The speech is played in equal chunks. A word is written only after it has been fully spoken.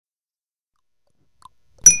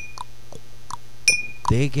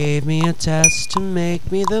They gave me a test to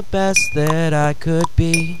make me the best that I could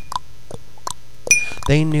be.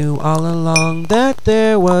 They knew all along that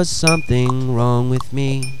there was something wrong with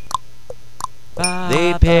me.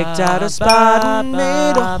 They picked out a spot and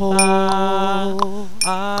made a hole.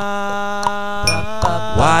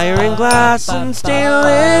 Wire and glass and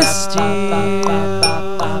stainless steel.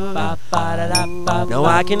 Now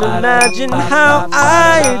I can imagine how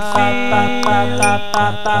I'd feel.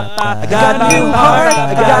 I got a new heart,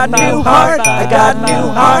 I got a new heart, I got a new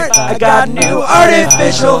heart, I got a new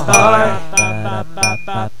artificial heart.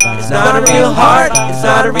 It's not a real heart, it's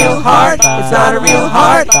not a real heart, it's not a real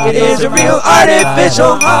heart, it is a real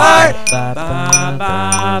artificial heart.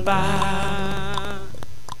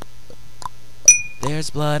 There's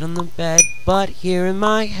blood on the bed, but here in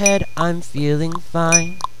my head I'm feeling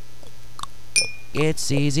fine.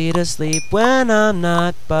 It's easy to sleep when I'm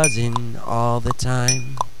not buzzing all the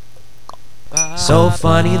time. So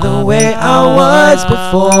funny the way I was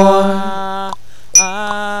before.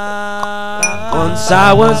 Once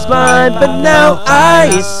I was blind, but now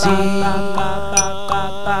I see.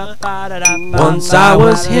 Once I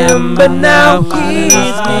was him, but now he's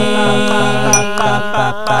me.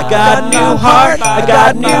 I got a new heart, I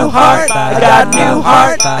got a new heart, I got a new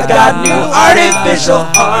heart, I got a new artificial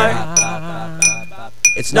heart.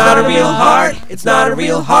 It's not a real heart, it's not a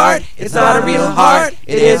real heart, it's not a real heart,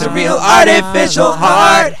 it is a real artificial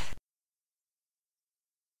heart.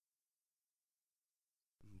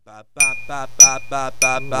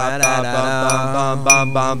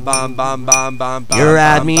 You're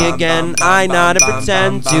at me again, I nod and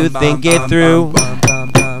pretend to think it through.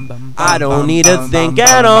 I don't need to think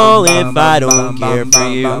at all if I don't care for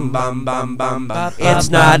you. It's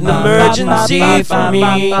not an emergency for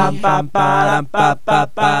me. I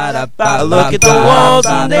look at the walls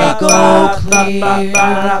and they go clear.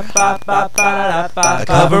 I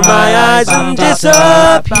cover my eyes and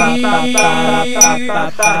disappear.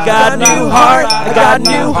 I got a new heart, I got a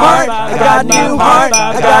new heart, I got a new heart,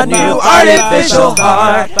 I got a new artificial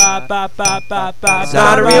heart. It's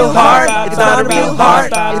not a real heart, it's not a real heart,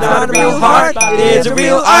 it's not a real heart, it is a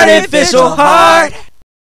real artificial heart.